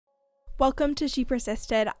Welcome to She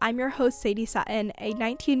Persisted. I'm your host, Sadie Sutton, a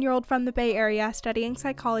 19-year-old from the Bay Area studying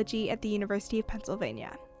psychology at the University of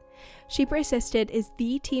Pennsylvania. She Persisted is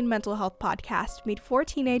the teen mental health podcast made for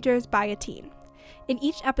teenagers by a teen. In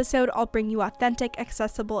each episode, I'll bring you authentic,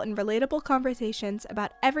 accessible, and relatable conversations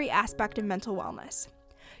about every aspect of mental wellness.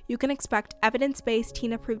 You can expect evidence-based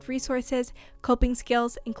teen-approved resources, coping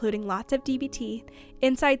skills, including lots of DBT,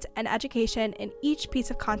 insights, and education in each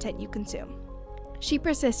piece of content you consume. She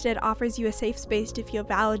Persisted offers you a safe space to feel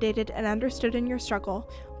validated and understood in your struggle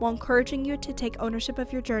while encouraging you to take ownership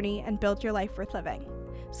of your journey and build your life worth living.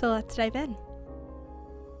 So let's dive in.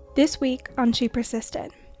 This week on She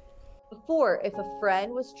Persisted. Before, if a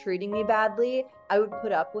friend was treating me badly, I would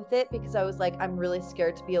put up with it because I was like, I'm really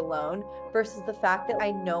scared to be alone, versus the fact that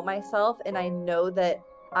I know myself and I know that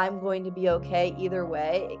I'm going to be okay either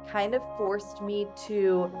way. It kind of forced me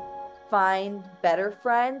to find better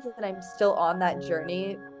friends, and I'm still on that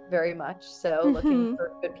journey very much so, looking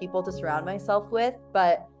for good people to surround myself with,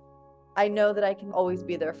 but I know that I can always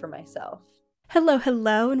be there for myself.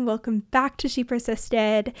 Hello, and welcome back to She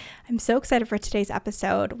Persisted. I'm so excited for today's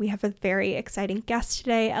episode. We have a very exciting guest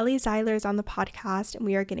today. ELLIE ZEILER is on the podcast, and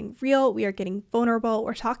we are getting real, we are getting vulnerable.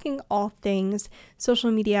 We're talking all things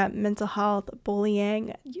social media, mental health,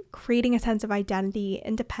 bullying, creating a sense of identity,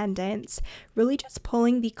 independence, really just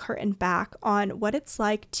pulling the curtain back on what it's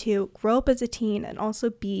like to grow up as a teen and also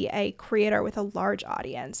be a creator with a large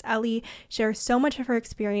audience. ELLIE shares so much of her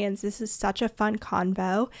experience. This is such a fun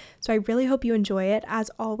convo, so I really hope you enjoy it.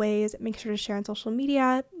 As always, make sure to share on social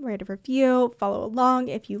media, write a review, follow along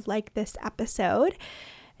if you like this episode.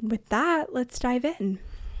 And with that, let's dive in.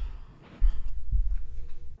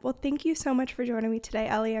 Well, thank you so much for joining me today,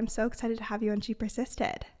 ELLIE. I'm so excited to have you on She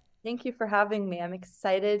Persisted. Thank you for having me. I'm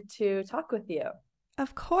excited to talk with you.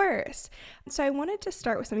 Of course. So I wanted to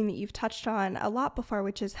start with something that you've touched on a lot before,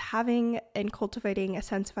 which is having and cultivating a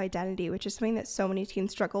sense of identity, which is something that so many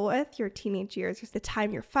teens struggle with. Your teenage years is the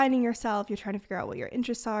time you're finding yourself, you're trying to figure out what your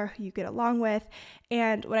interests are, who you get along with.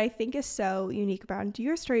 And what I think is so unique about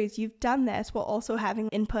your story is you've done this while also having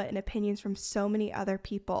input and opinions from so many other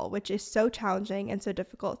people, which is so challenging and so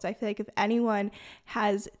difficult. So I feel like if anyone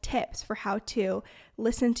has tips for how to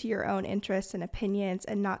listen to your own interests and opinions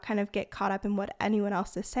and not kind of get caught up in what anyone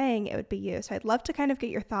else is saying, it would be you. So I'd love to kind of get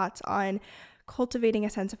your thoughts on cultivating a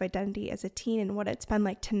sense of identity as a teen and what it's been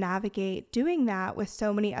like to navigate doing that with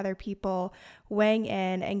so many other people weighing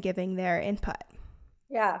in and giving their input.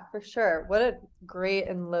 Yeah, for sure. What a great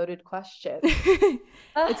and loaded question.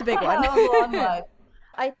 It's a big one.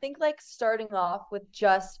 I think like starting off with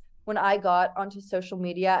just when I got onto social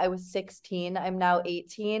media, I was 16. I'm now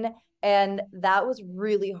 18. And that was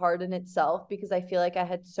really hard in itself because I feel like I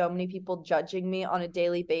had so many people judging me on a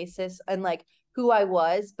daily basis and like who I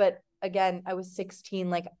was. But again, I was 16.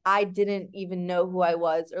 Like I didn't even know who I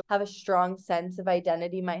was or have a strong sense of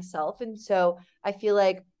identity myself. And so I feel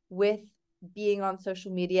like with being on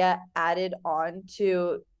social media added on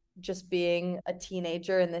to just being a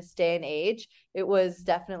teenager in this day and age, it was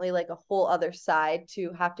definitely like a whole other side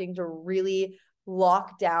to having to really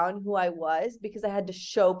lock down who I was because I had to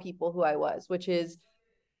show people who I was, which is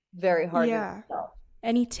very hard. Yeah.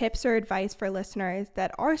 Any tips or advice for listeners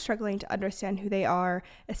that are struggling to understand who they are,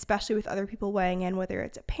 especially with other people weighing in, whether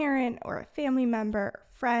it's a parent or a family member, or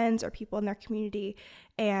friends, or people in their community,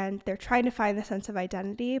 and they're trying to find the sense of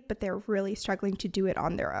identity, but they're really struggling to do it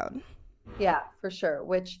on their own? Yeah, for sure,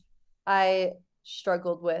 which I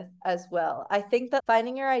struggled with as well. I think that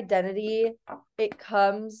finding your identity, it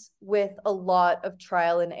comes with a lot of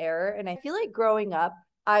trial and error. And I feel like growing up,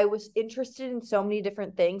 I was interested in so many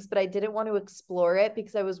different things, but I didn't want to explore it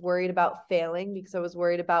because I was worried about failing, because I was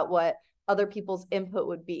worried about what other people's input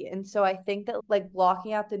would be. And so I think that like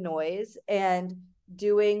blocking out the noise and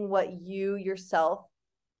doing what you yourself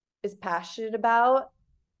is passionate about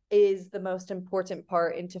is the most important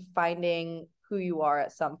part into finding who you are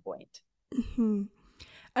at some point. Mm-hmm.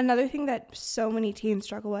 Another thing that so many teens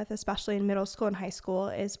struggle with, especially in middle school and high school,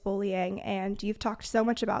 is bullying. And you've talked so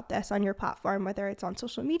much about this on your platform, whether it's on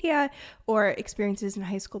social media or experiences in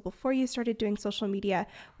high school before you started doing social media.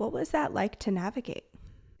 What was that like to navigate?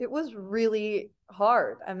 It was really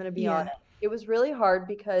hard. I'm going to be honest. It was really hard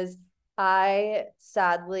because I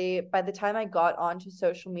sadly, by the time I got onto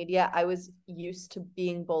social media, I was used to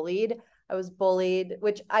being bullied. I was bullied,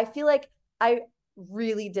 which I feel like I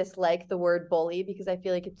really dislike the word bully because I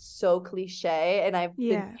feel like it's so cliche and I've been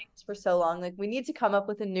doing this for so long. Like we need to come up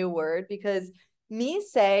with a new word because me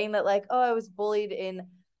saying that like, oh, I was bullied in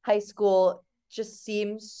high school just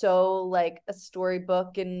seems so like a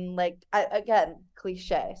storybook and like, again,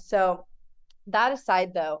 cliche. So that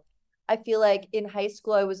aside though, I feel like in high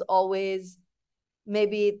school, I was always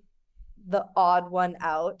maybe the odd one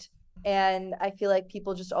out. And I feel like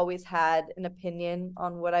people just always had an opinion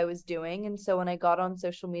on what I was doing. And so when I got on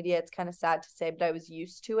social media, it's kind of sad to say, but I was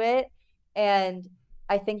used to it. And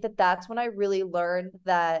I think that that's when I really learned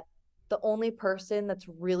that the only person that's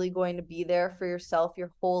really going to be there for yourself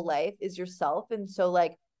your whole life is yourself. And so,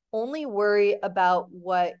 like, only worry about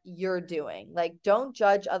what you're doing. Like, don't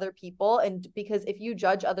judge other people. And because if you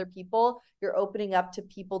judge other people, you're opening up to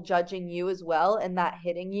people judging you as well and that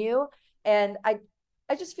hitting you. And I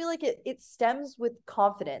just feel like it stems with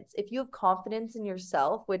confidence. If you have confidence in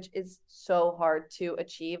yourself, which is so hard to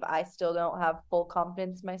achieve, I still don't have full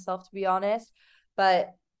confidence in myself, to be honest. But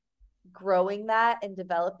growing that and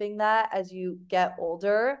developing that as you get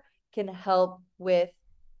older can help with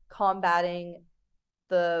combating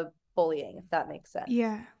the bullying, if that makes sense.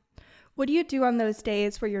 Yeah. What do you do on those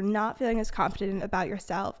days where you're not feeling as confident about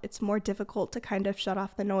yourself? It's more difficult to kind of shut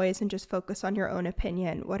off the noise and just focus on your own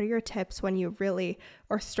opinion. What are your tips when you really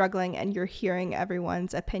are struggling and you're hearing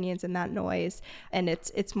everyone's opinions in that noise and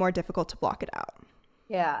it's more difficult to block it out?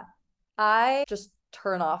 Yeah. I just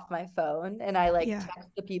turn off my phone and I like text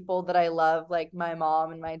the people that I love, like my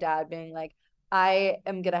mom and my dad, being like, I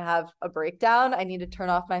am gonna have a breakdown. I need to turn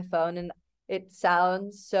off my phone. And it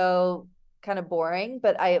sounds so kind of boring,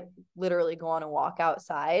 but I literally go on a walk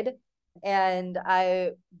outside and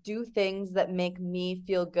I do things that make me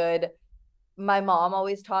feel good. My mom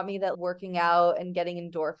always taught me that working out and getting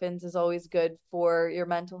endorphins is always good for your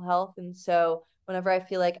mental health. And so whenever I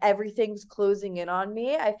feel like everything's closing in on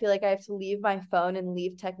me, I feel like I have to leave my phone and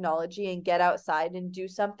leave technology and get outside and do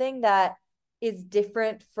something that is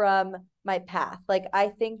different from my path. Like, I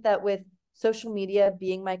think that with social media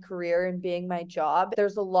being my career and being my job,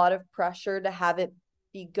 there's a lot of pressure to have it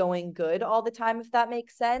be going good all the time, if that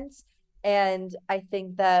makes sense. And I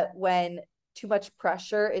think that when too much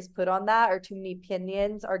pressure is put on that or too many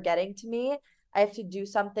opinions are getting to me, I have to do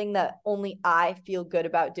something that only I feel good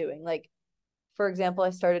about doing. Like, for example,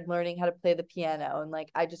 I started learning how to play the piano, and like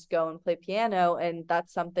I just go and play piano, and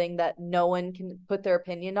that's something that no one can put their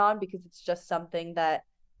opinion on because it's just something that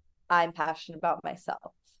I'm passionate about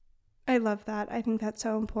myself. I love that. I think that's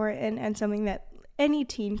so important and something that any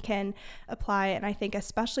teen can apply. And I think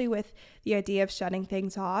especially with the idea of shutting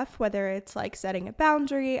things off, whether it's like setting a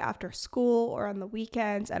boundary after school or on the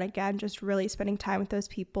weekends, and again, just really spending time with those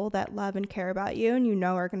people that love and care about you and you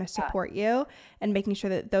know are going to support you, and making sure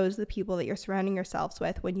that those are the people that you're surrounding yourselves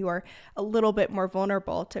with when you are a little bit more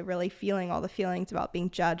vulnerable to really feeling all the feelings about being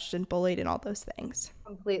judged and bullied and all those things.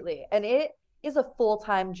 Completely. And it is a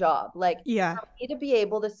full-time job. Like, Yeah. for me to be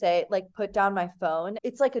able to say, like, put down my phone,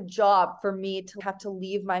 it's like a job for me to have to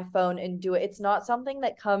leave my phone and do it. It's not something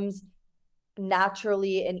that comes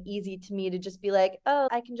naturally and easy to me to just be like, oh,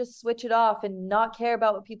 I can just switch it off and not care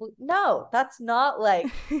about what people. No, that's not like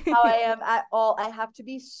how I am at all. I have to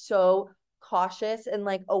be so cautious and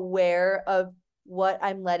like aware of what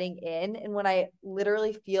I'm letting in. And when I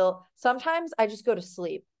literally feel, sometimes I just go to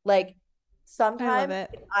sleep. Like, sometimes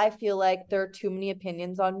I feel like there are too many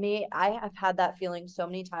opinions on me. I have had that feeling so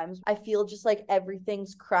many times. I feel just like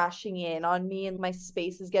everything's crashing in on me and my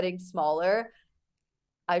space is getting smaller.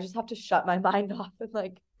 I just have to shut my mind off and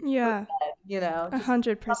like, yeah, you know,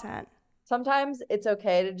 100%. Sometimes it's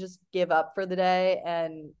okay to just give up for the day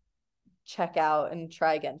and check out and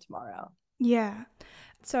try again tomorrow. Yeah.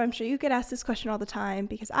 So I'm sure you get asked this question all the time,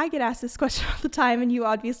 because I get asked this question all the time, and you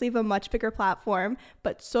obviously have a much bigger platform,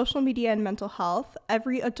 but social media and mental health,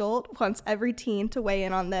 every adult wants every teen to weigh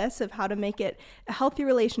in on this, of how to make it a healthy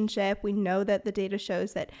relationship. We know that the data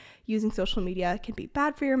shows that using social media can be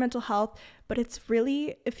bad for your mental health, but it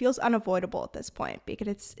feels unavoidable at this point,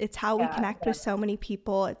 because it's how we connect with so many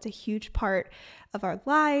people. It's a huge part of our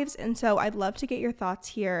lives. And so I'd love to get your thoughts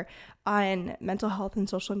here on mental health and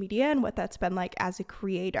social media and what that's been like as a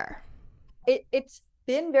creator. It's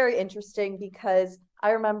been very interesting because I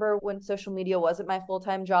remember when social media wasn't my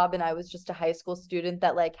full-time job and I was just a high school student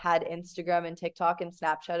that like had Instagram and TikTok and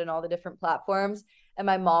Snapchat and all the different platforms. And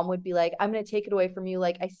my mom would be like, I'm going to take it away from you.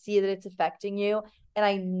 Like, I see that it's affecting you. And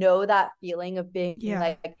I know that feeling of being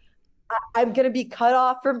like, I'm going to be cut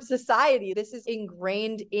off from society. This is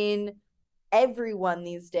ingrained in everyone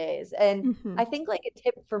these days. And I think like a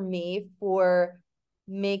tip for me for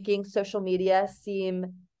making social media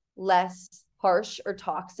seem less harsh or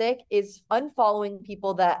toxic is unfollowing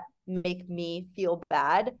people that make me feel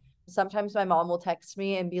bad. Sometimes my mom will text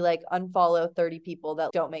me and be like, unfollow 30 people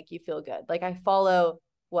that don't make you feel good. Like, I follow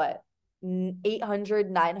what,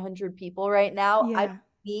 800, 900 people right now. Yeah. I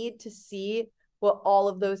need to see what all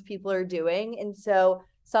of those people are doing. And so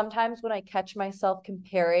sometimes when I catch myself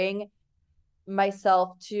comparing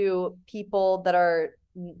myself to people that are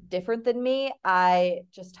different than me, I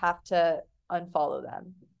just have to unfollow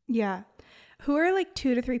them. Yeah. Who are like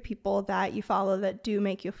 2 to 3 people that you follow that do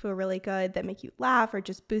make you feel really good, that make you laugh or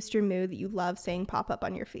just boost your mood that you love seeing pop up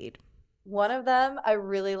on your feed? One of them, I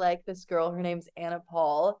really like this girl. Her name's Anna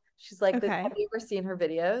Paul. She's like this. Okay. Have you ever seen her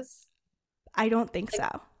videos? I don't think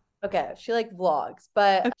Like, so. okay, she like vlogs,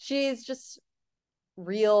 but Okay. she's just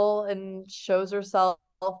real and shows herself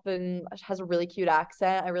and has a really cute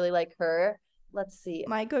accent. I really like her. Let's see.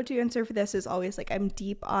 My go-to answer for this is always like I'm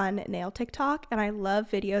deep on nail TikTok and I love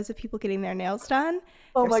videos of people getting their nails done.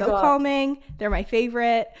 Oh They're my so God. calming. They're my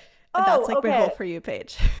favorite. That's Oh, like my whole okay. For You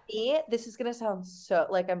page. Me, this is gonna sound so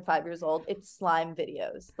like I'm 5 years old. It's slime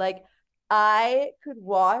videos. Like I could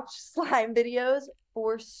watch slime videos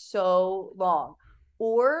for so long.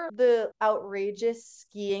 Or the outrageous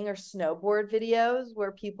skiing or snowboard videos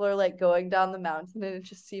where people are like going down the mountain and it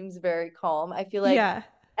just seems very calm. I feel like Yeah,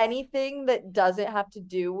 anything that doesn't have to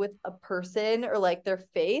do with a person or like their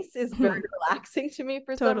face is very relaxing to me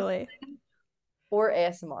for some totally. reason. Or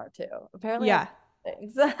ASMR too. Apparently I'm Yeah.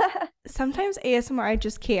 things. Sometimes ASMR, I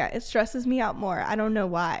just can't. It stresses me out more. I don't know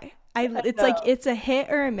why. I It's like know. it's a hit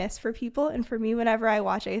or a miss for people, and for me, whenever I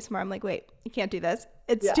watch ASMR, I'm like, wait, I can't do this.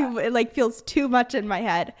 It's Yeah. too. It like feels too much in my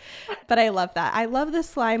head. But I love that. I love the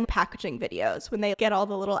slime packaging videos when they get all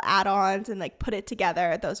the little add-ons and like put it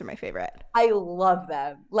together. Those are my favorite. I love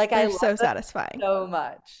them. Like I They're love so them satisfying. so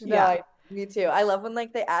much. No, Yeah. me too. I love when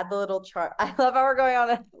like they add the little charm. I love how we're going on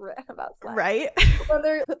a rant about slime. Right. When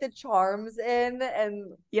they put the charms in,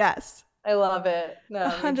 and Yes. I love it.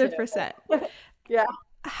 No, me too. 100%. Yeah.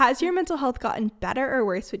 Has your mental health gotten better or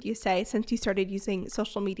worse, would you say, since you started using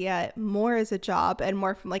social media more as a job and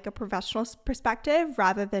more from like a professional perspective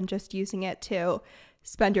rather than just using it to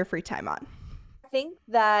spend your free time on? I think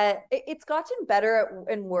that it's gotten better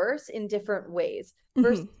and worse in different ways.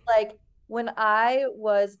 Versus Hmm. like when I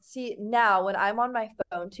was, see, now when I'm on my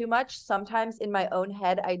phone too much, sometimes in my own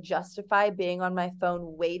head, I justify being on my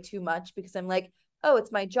phone way too much because I'm like, oh,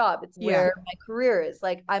 it's my job. It's Yeah. where my career is.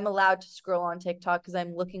 Like I'm allowed to scroll on TikTok because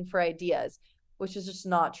I'm looking for ideas, which is just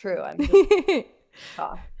not true. I'm just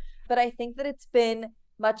talk. But I think that it's been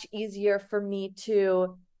much easier for me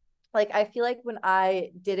to like I feel like when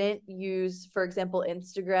I didn't use, for example,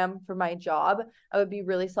 Instagram for my job, I would be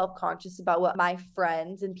really self-conscious about what my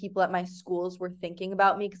friends and people at my schools were thinking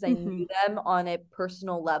about me because I knew Hmm. them on a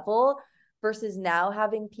personal level versus now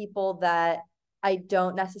having people that I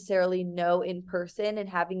don't necessarily know in person and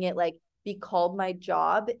having it like be called my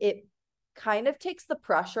job, it kind of takes the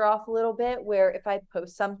pressure off a little bit where if I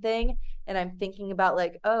post something and I'm thinking about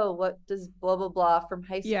like, oh, what does blah blah blah from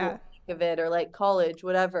high Yeah. school think of it or like college,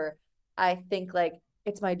 whatever, I think like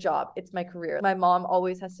it's my job, it's my career. My mom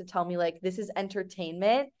always has to tell me like this is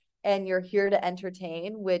entertainment and you're here to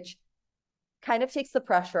entertain, which kind of takes the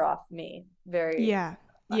pressure off me very Yeah.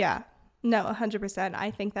 much. Yeah. No, 100%.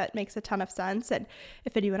 I think that makes a ton of sense. And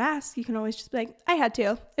if anyone asks, you can always just be like, I had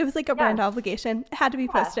to. It was like a Yeah, brand obligation. It had to be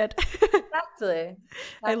yeah, posted. exactly.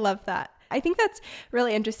 I love that. I think that's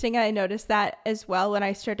really interesting. I noticed that as well when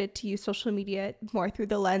I started to use social media more through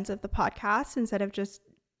the lens of the podcast instead of just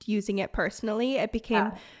using it personally. It became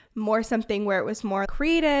Yeah, more something where it was more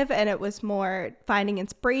creative and it was more finding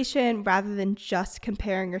inspiration rather than just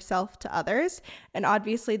comparing yourself to others. And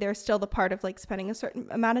obviously, there's still the part of like spending a certain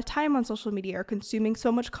amount of time on social media or consuming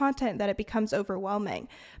so much content that it becomes overwhelming.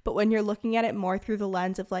 But when you're looking at it more through the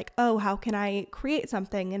lens of like, oh, how can I create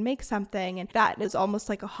something and make something? And that is almost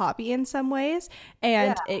like a hobby in some ways.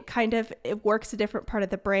 yeah, And it works a different part of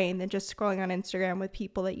the brain than just scrolling on Instagram with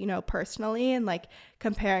people that you know personally and like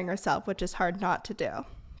comparing yourself, which is hard not to do.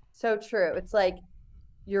 so true. It's like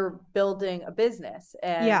you're building a business,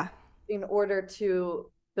 and Yeah. in order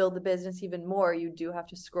to build the business even more, you do have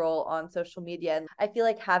to scroll on social media. And I feel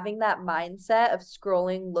like having that mindset of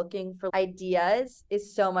scrolling looking for ideas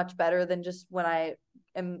is so much better than just when I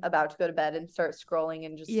am about to go to bed and start scrolling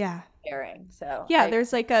and just Yeah. staring. So Yeah, I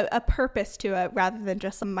there's like a purpose to it rather than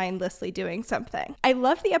just mindlessly doing something. I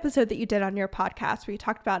love the episode that you did on your podcast where you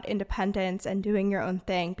talked about independence and doing your own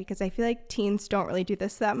thing because I feel like teens don't really do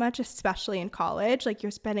this that much, especially in college. Like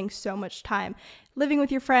you're spending so much time living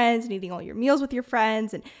with your friends and eating all your meals with your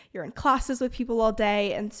friends and you're in classes with people all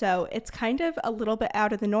day. And so it's kind of a little bit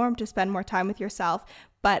out of the norm to spend more time with yourself.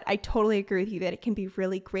 But I totally agree with you that it can be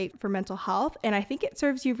really great for mental health. And I think it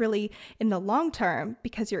serves you really in the long term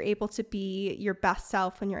because you're able to be your best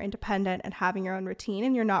self when you're independent and having your own routine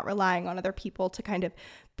and you're not relying on other people to kind of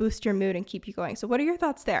boost your mood and keep you going. So what are your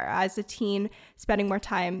thoughts there? As a teen, spending more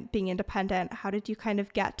time being independent, how did you kind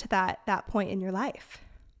of get to that point in your life?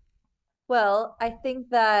 well, I think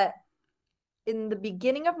that in the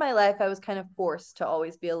beginning of my life, I was kind of forced to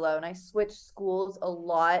always be alone. I switched schools a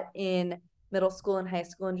lot in middle school and high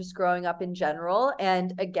school and just growing up in general.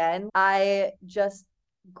 And again, I just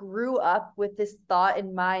grew up with this thought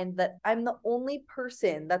in mind that I'm the only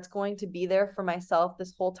person that's going to be there for myself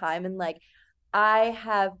this whole time. And like, I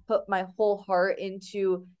have put my whole heart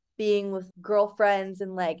into being with girlfriends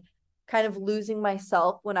and like kind of losing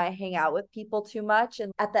myself when I hang out with people too much.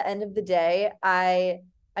 And at the end of the day, I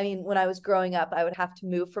mean, when I was growing up, I would have to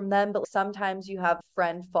move from them, but sometimes you have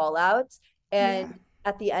friend fallouts. And Yeah.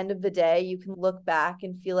 at the end of the day, you can look back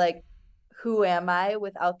and feel like, who am I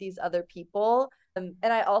without these other people? And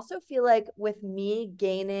I also feel like with me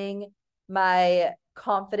gaining my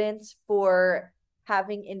confidence for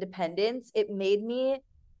having independence, it made me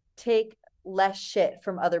take less shit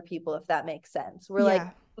from other people, if that makes sense. We're like,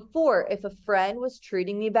 Yeah. before, if a friend was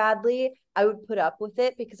treating me badly, I would put up with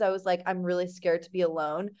it because I was like, I'm really scared to be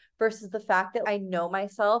alone, versus the fact that I know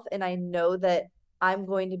myself and I know that I'm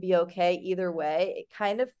going to be okay either way. It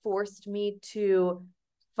kind of forced me to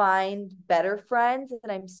find better friends,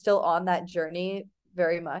 and I'm still on that journey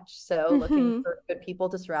very much. So, looking Hmm. for good people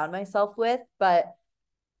to surround myself with, but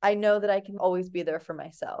I know that I can always be there for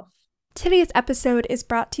myself. Today's episode is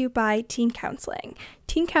brought to you by Teen Counseling.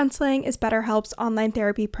 Teen Counseling is BetterHelp's online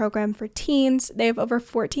therapy program for teens. They have over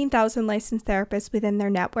 14,000 licensed therapists within their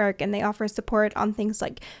network, and they offer support on things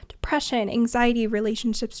like depression, anxiety,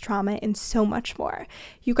 relationships, trauma, and so much more.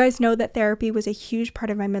 You guys know that therapy was a huge part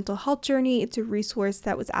of my mental health journey. It's a resource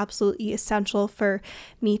that was absolutely essential for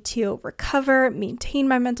me to recover, maintain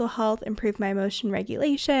my mental health, improve my emotion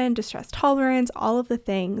regulation, distress tolerance, all of the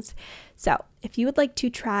things. So, if you would like to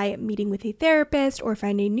try meeting with a therapist or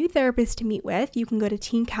find a new therapist to meet with, you can go to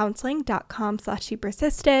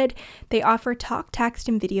teencounseling.com/supersisted. They offer talk, text,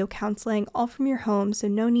 and video counseling all from your home, so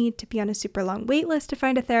no need to be on a super long wait list to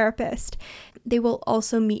find a therapist. They will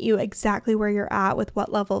also meet you exactly where you're at with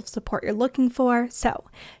what level of support you're looking for. So,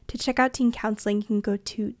 to check out Teen Counseling, you can go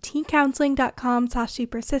to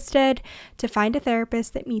teencounseling.com/supersisted to find a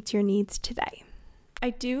therapist that meets your needs today. I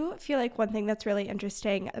do feel like one thing that's really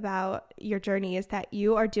interesting about your journey is that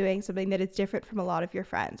you are doing something that is different from a lot of your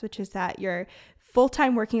friends, which is that you're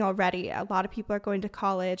full-time working already. A lot of people are going to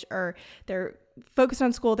college or they're focused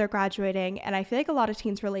on school, they're graduating. And I feel like a lot of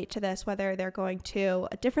teens relate to this, whether they're going to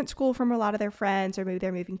a different school from a lot of their friends, or maybe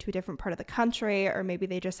they're moving to a different part of the country, or maybe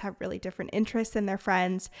they just have really different interests than their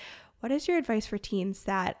friends. What is your advice for teens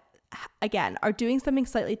that, again, are doing something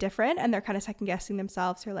slightly different and they're kind of second guessing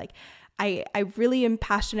themselves, or like, I really am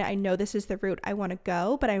passionate. I know this is the route I want to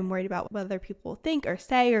go, but I'm worried about what other people will think or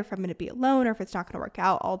say, or if I'm going to be alone, or if it's not going to work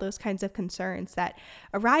out, all those kinds of concerns that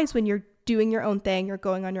arise when you're doing your own thing, you're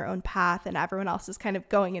going on your own path, and everyone else is kind of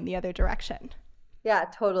going in the other direction. Yeah,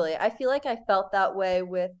 totally. I feel like I felt that way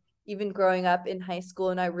with even growing up in high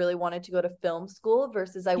school, and I really wanted to go to film school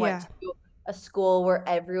versus I went Yeah, to a school where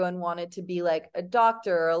everyone wanted to be like a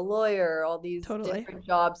doctor, a lawyer, all these totally. different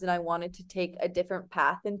jobs, and I wanted to take a different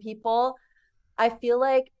path than people. I feel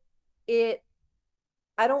like it,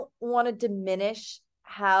 I don't want to diminish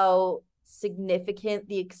how significant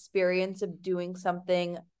the experience of doing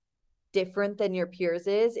something different than your peers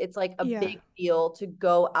is. It's like a Yeah. big deal to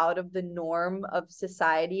go out of the norm of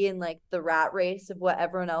society and like the rat race of what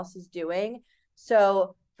everyone else is doing.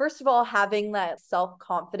 So, first of all, having that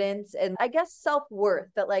self-confidence and I guess self-worth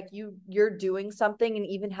that like you're doing something and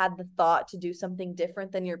even had the thought to do something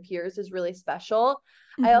different than your peers is really special.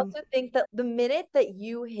 I Mm-hmm. also think that the minute that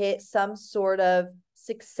you hit some sort of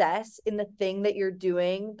success in the thing that you're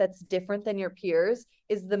doing that's different than your peers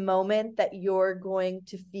is the moment that you're going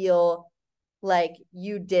to feel like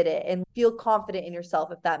you did it and feel confident in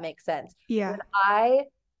yourself, if that makes sense. When Yeah. I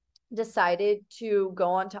decided to go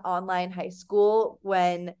on to online high school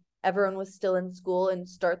when everyone was still in school and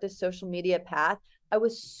start this social media path, I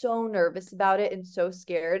was so nervous about it and so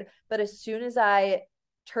scared. But as soon as I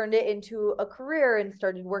turned it into a career and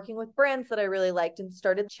started working with brands that I really liked and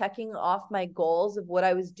started checking off my goals of what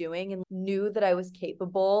I was doing and knew that I was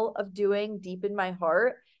capable of doing deep in my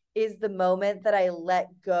heart, is the moment that I let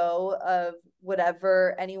go of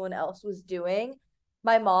whatever anyone else was doing.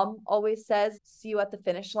 My mom always says, see you at the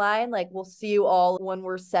finish line. Like, we'll see you all when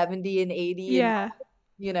we're 70 and 80 and,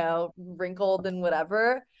 Yeah. wrinkled and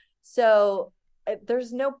whatever. So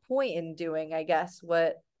there's no point in doing, I guess,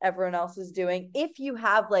 what everyone else is doing if you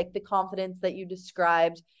have like the confidence that you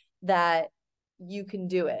described that you can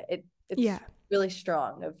do it. It's Yeah. really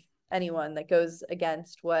strong of anyone that goes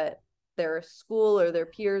against what their school or their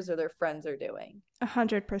peers or their friends are doing.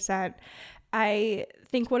 100%. I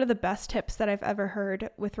think one of the best tips that I've ever heard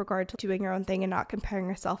with regard to doing your own thing and not comparing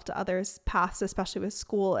yourself to others' paths, especially with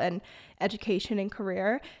school and education and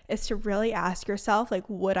career, is to really ask yourself, like,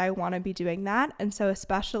 would I want to be doing that? And so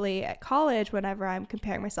especially at college, whenever I'm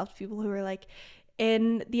comparing myself to people who are like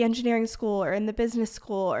in the engineering school or in the business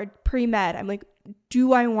school or pre-med, I'm like,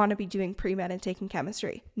 do I want to be doing pre-med and taking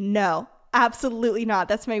chemistry? No, absolutely not.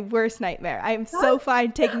 That's my worst nightmare. I am so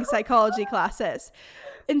fine taking psychology classes.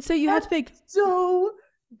 And so you have to pick. So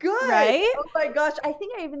good. Right? Oh my gosh. I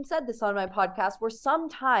think I even said this on my podcast where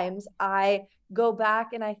sometimes I go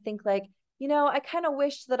back and I think like, you know, I kind of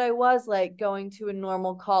wish that I was like going to a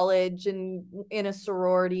normal college and in a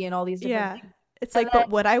sorority and all these different things. It's like, but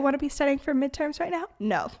would I want to be studying for midterms right now?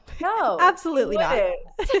 No. No. Absolutely not.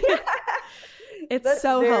 It's That's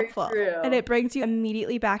so helpful. True. And it brings you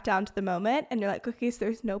immediately back down to the moment. And you're like, okay, so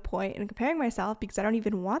there's no point in comparing myself because I don't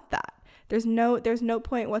even want that. There's no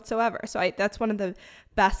point whatsoever. So that's one of the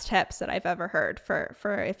best tips that I've ever heard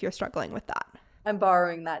for if you're struggling with that. I'm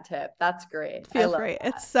borrowing that tip. That's great. Feel free.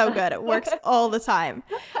 It's so good. It works all the time.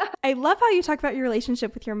 I love how you talk about your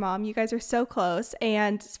relationship with your mom. You guys are so close.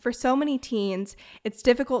 And for so many teens, it's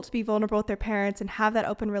difficult to be vulnerable with their parents and have that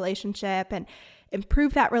open relationship and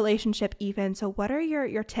improve that relationship even. So what are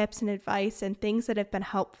your tips and advice and things that have been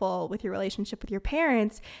helpful with your relationship with your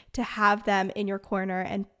parents to have them in your corner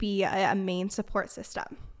and be a main support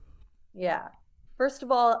system? Yeah. First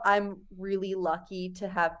of all, I'm really lucky to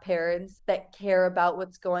have parents that care about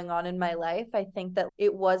what's going on in my life. I think that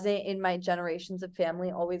it wasn't in my generations of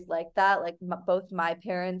family always like that. Like both my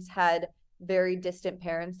parents had very distant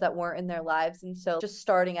parents that weren't in their lives. And so just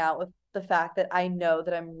starting out with the fact that I know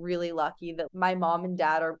that I'm really lucky that my mom and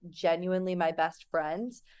dad are genuinely my best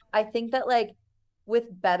friends. I think that like with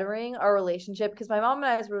bettering our relationship, because my mom and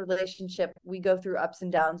I's relationship, we go through ups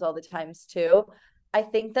and downs all the times too. I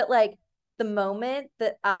think that like the moment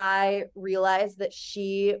that I realized that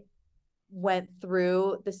she went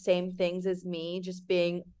through the same things as me, just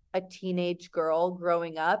being a teenage girl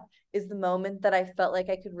growing up, is the moment that I felt like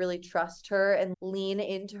I could really trust her and lean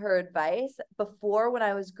into her advice. Before, when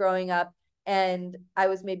I was growing up and I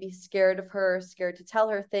was maybe scared of her, scared to tell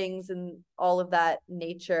her things and all of that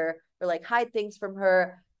nature, or like hide things from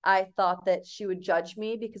her, I thought that she would judge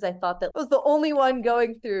me because I thought that I was the only one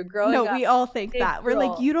going through growing up. No, we all think that. We're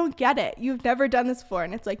like, you don't get it. You've never done this before.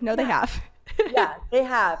 And it's like, no, they have. Yeah, they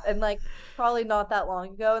have. And like probably not that long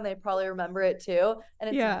ago, and they probably remember it too. And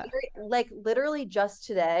it's very, like literally just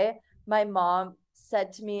today, my mom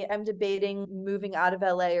said to me, I'm debating moving out of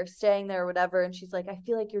LA or staying there or whatever. And she's like, I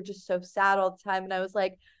feel like you're just so sad all the time. And I was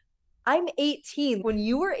like, I'm 18. When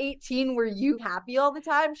you were 18, were you happy all the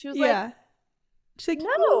time? She was like, she's like,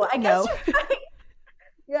 no, I guess you're right.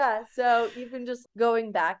 Yeah. So even just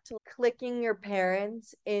going back to clicking your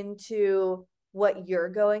parents into what you're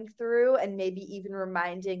going through and maybe even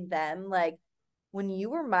reminding them, like, when you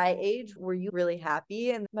were my age, were you really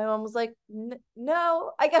happy? And my mom was like,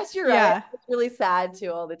 no, I guess you're right. It's really sad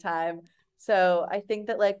too all the time. So I think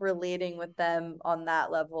that like relating with them on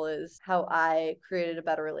that level is how I created a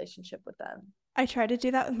better relationship with them. I tried to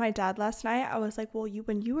do that with my dad last night. I was like, well,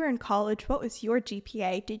 when you were in college, what was your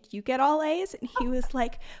GPA? Did you get all A's? And he was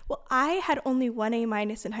like, well, I had only 1 A-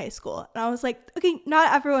 in high school. And I was like, okay,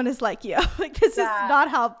 not everyone is like you. Like, this is not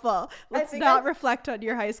helpful. Let's not reflect on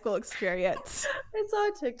your high school experience. I saw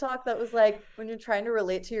a TikTok that was like, when you're trying to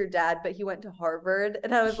relate to your dad, but he went to Harvard.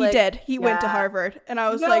 And I was like, he did. He went to Harvard. And I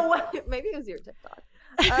was like, maybe it was your TikTok.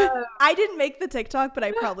 I didn't make the TikTok, but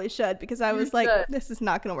I probably should, because I was like, this is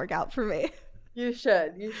not going to work out for me. You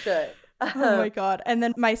should. Oh my God. And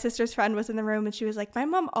then my sister's friend was in the room and she was like, my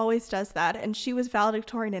mom always does that. And she was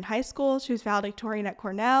valedictorian in high school. She was valedictorian at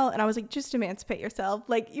Cornell. And I was like, just emancipate yourself.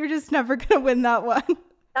 Like, you're just never going to win that one.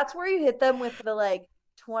 That's where you hit them with the like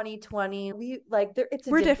 2020.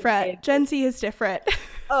 We're different. Gen Z is different.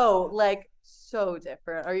 Oh, like so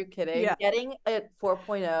different. Are you kidding? Yeah. Getting a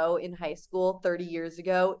 4.0 in high school 30 years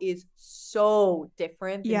ago is so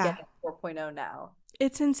different than getting 4.0 now.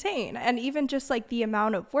 It's insane. And even just like the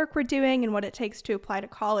amount of work we're doing and what it takes to apply to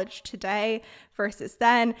college today versus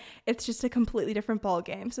then, it's just a completely different ball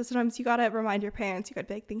game. So sometimes you got to remind your parents, you got to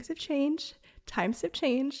be like, things have changed. Times have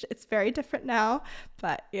changed. It's very different now.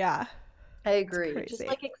 But yeah. I agree. Just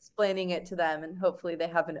like explaining it to them and hopefully they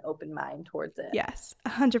have an open mind towards it. Yes,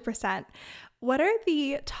 100%. What are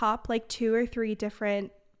the top like 2 or 3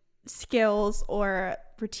 different skills or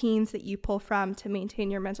routines that you pull from to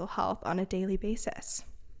maintain your mental health on a daily basis?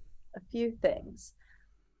 A few things.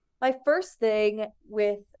 My first thing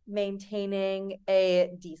with maintaining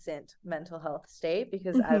a decent mental health state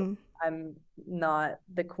because Mm-hmm. I'm not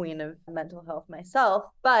the queen of mental health myself,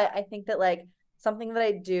 but I think that like something that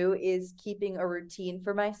I do is keeping a routine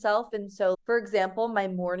for myself. And so, for example, my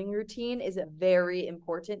morning routine is very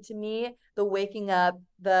important to me. The waking up,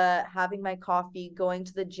 the having my coffee, going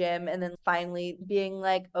to the gym, and then finally being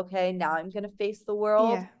like, okay, now I'm going to face the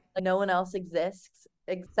world. Yeah. Like, no one else exists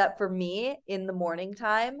except for me in the morning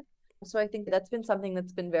time. So I think that's been something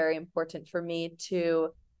that's been very important for me to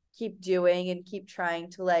keep doing and keep trying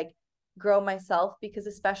to like grow myself because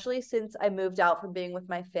especially since I moved out from being with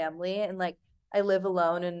my family and like I live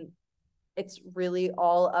alone and it's really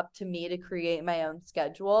all up to me to create my own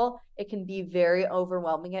schedule. It can be very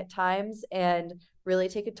overwhelming at times and really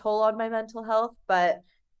take a toll on my mental health. But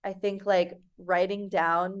I think like writing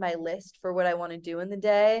down my list for what I want to do in the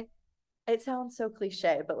day, it sounds so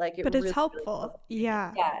cliche, but like it But it's really, really helpful. helps me.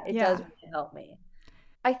 Yeah. Yeah, it does Yeah. really help me.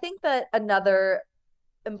 I think that another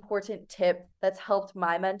important tip that's helped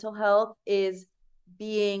my mental health is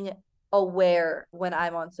being aware when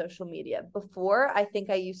I'm on social media. Before, I think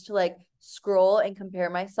I used to like scroll and compare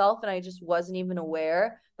myself and I just wasn't even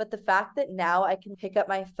aware. But the fact that now I can pick up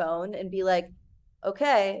my phone and be like,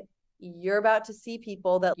 okay, you're about to see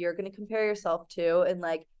people that you're going to compare yourself to and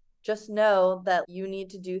like just know that you need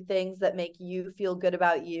to do things that make you feel good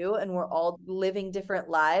about you and we're all living different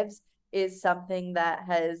lives is something that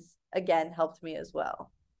has again helped me as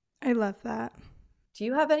well. I love that. Do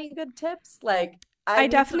you have any good tips? Like I I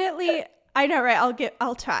need some. definitely, I know, right?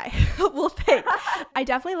 I'll try. We'll think. I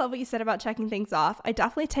definitely love what you said about checking things off. I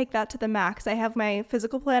definitely take that to the max. I have my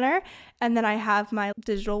physical planner and then I have my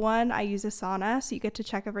digital one. I use Asana, so you get to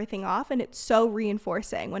check everything off and it's so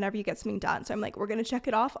reinforcing whenever you get something done. So I'm like, we're going to check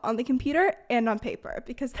it off on the computer and on paper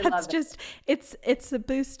because I that's love it. just, it's a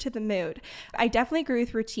boost to the mood. I definitely agree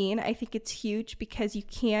with routine. I think it's huge because you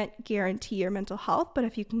can't guarantee your mental health, but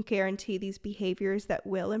if you can guarantee these behaviors that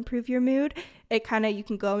will improve your mood, it kind of, you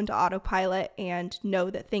can go into autopilot and know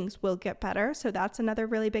that things will get better. So that's another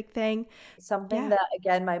really big thing. Something Yeah. that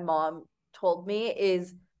again my mom told me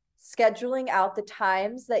is scheduling out the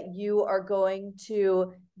times that you are going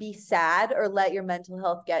to be sad or let your mental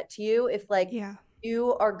health get to you. If like Yeah.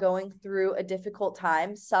 you are going through a difficult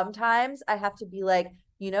time, sometimes I have to be like,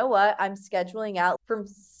 you know what? I'm scheduling out from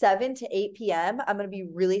 7 to 8 p.m. I'm going to be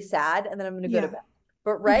really sad and then I'm going to go to Yeah. bed.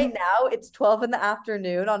 But Mm-hmm. right now it's 12 in the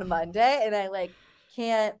afternoon on a Monday and I like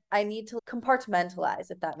can't, I need to compartmentalize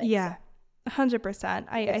if that makes sense. Yeah. 100%.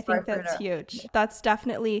 I It's think hard for that's her. huge. That's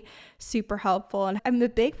definitely super helpful. And I'm a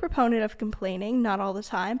big proponent of complaining, not all the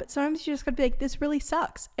time, but sometimes you just gotta be like, this really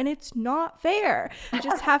sucks. And it's not fair. You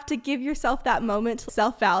just have to give yourself that moment to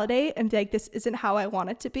self validate and be like, this isn't how I want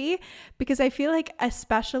it to be. Because I feel like,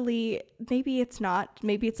 especially, maybe it's not,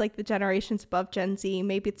 maybe it's like the generations above Gen Z,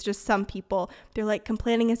 maybe it's just some people, they're like,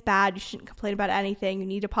 complaining is bad. You shouldn't complain about anything. You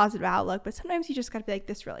need a positive outlook. But sometimes you just gotta be like,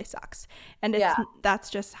 this really sucks. And Yeah, that's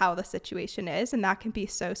just how the situation is, and that can be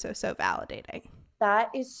so validating. that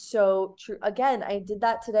is so true. Again, I did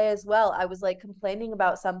that today as well. I was like complaining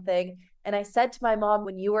about something, and I said to my mom,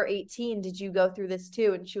 when you were 18, did you go through this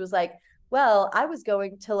too? And she was like, well, I was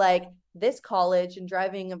going to like this college and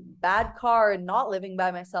driving a bad car and not living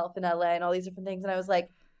by myself in LA and all these different things. And I was like,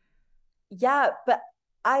 yeah, but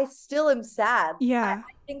I still am sad. Yeah.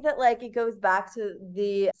 I think that like it goes back to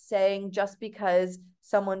the saying just because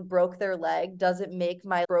someone broke their leg doesn't make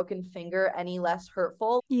my broken finger any less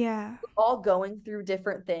hurtful. Yeah. We're all going through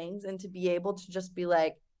different things and to be able to just be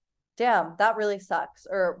like, damn, that really sucks.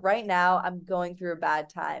 Or right now I'm going through a bad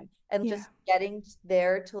time. And Yeah. just getting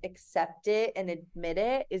there to accept it and admit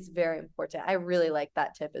it is very important. I really like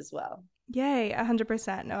that tip as well. Yay,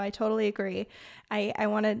 100%. No, I totally agree. I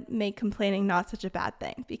want to make complaining not such a bad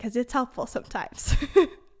thing because it's helpful sometimes.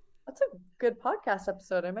 That's a good podcast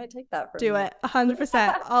episode. I might take that from Do you. it.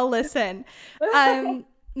 100%. I'll listen.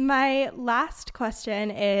 My last question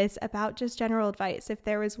is about just general advice. If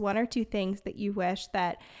there was one or two things that you wish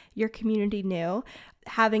that your community knew,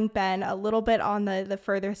 having been a little bit on the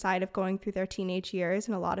further side of going through their teenage years,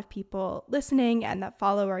 and a lot of people listening and that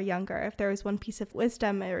follow are younger, if there was one piece of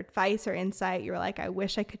wisdom or advice or insight you were like, I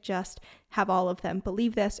wish I could just have all of them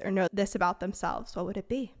believe this or know this about themselves, what would it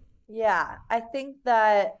be? Yeah, I think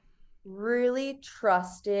that really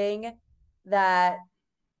trusting that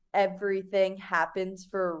everything happens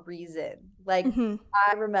for a reason. Like, Mm-hmm.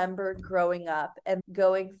 I remember growing up and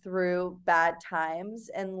going through bad times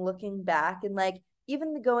and looking back and like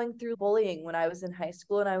even going through bullying when I was in high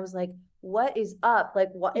school and I was like, what is up? Like,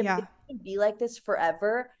 what am I Yeah. going to be like this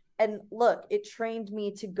forever? And look, it trained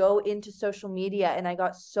me to go into social media and I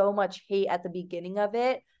got so much hate at the beginning of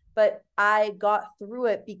it. but I got through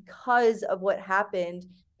it because of what happened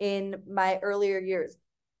in my earlier years.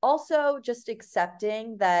 Also, just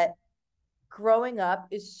accepting that growing up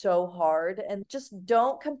is so hard, and just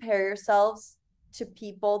don't compare yourselves to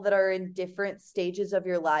people that are in different stages of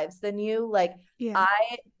your lives than you. Like, Yeah.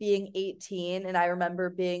 I being 18, and I remember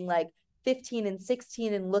being like 15 and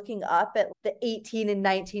 16 and looking up at the 18 and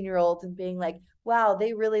 19-year-olds and being like, wow,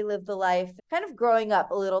 they really live the life. Kind of growing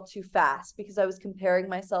up a little too fast because I was comparing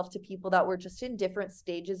myself to people that were just in different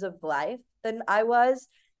stages of life than I was,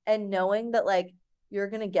 and knowing that like you're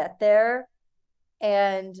going to get there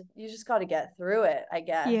and you just got to get through it, I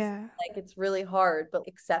guess. Yeah. Like, it's really hard, but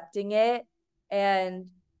accepting it and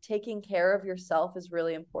taking care of yourself is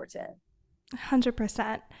really important.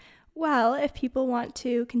 100%. Well, if people want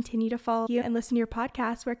to continue to follow you and listen to your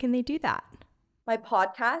podcast, where can they do that? My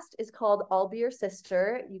podcast is called I'll Be Your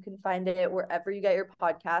Sister. You can find it wherever you get your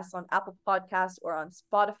podcasts, on Apple Podcasts or on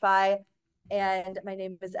Spotify. And my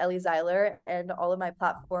name is ELLIE ZEILER, and all of my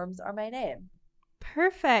platforms are my name.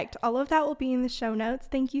 Perfect. All of that will be in the show notes.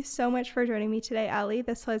 Thank you so much for joining me today, ELLIE.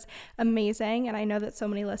 This was amazing, and I know that so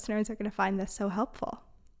many listeners are going to find this so helpful.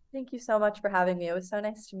 Thank you so much for having me. It was so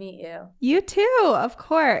nice to meet you. You too, of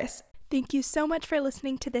course. Thank you so much for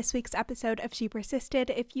listening to this week's episode of She Persisted.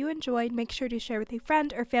 If you enjoyed, make sure to share with a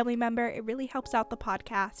friend or family member. It really helps out the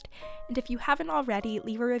podcast. And if you haven't already,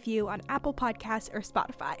 leave a review on Apple Podcasts or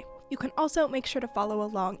Spotify. You can also make sure to follow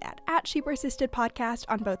along at She Persisted Podcast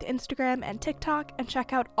on both Instagram and TikTok, and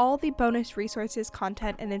check out all the bonus resources,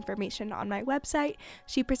 content, and information on my website,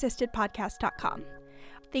 shepersistedpodcast.com.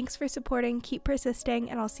 Thanks for supporting, keep persisting,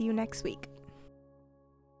 and I'll see you next week.